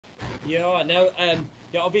Yeah, no,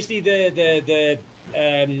 yeah, obviously the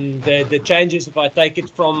changes, if I take it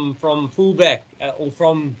from fullback or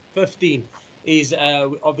from 15, is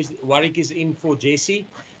obviously Warwick is in for Jesse,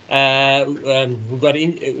 who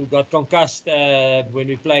got concussed when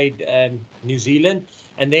we played New Zealand,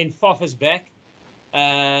 and then Faf is back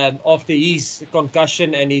after his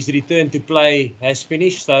concussion, and his return to play has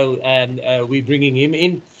finished. So we're bringing him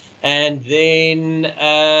in, and then.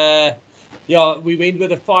 Yeah, we went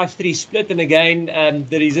with a 5-3 split, and again,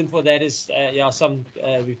 the reason for that is,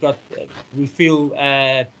 we feel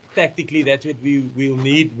tactically that's what we'll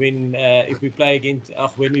need when we play against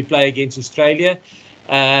Australia,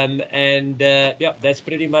 yeah, that's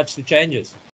pretty much the changes.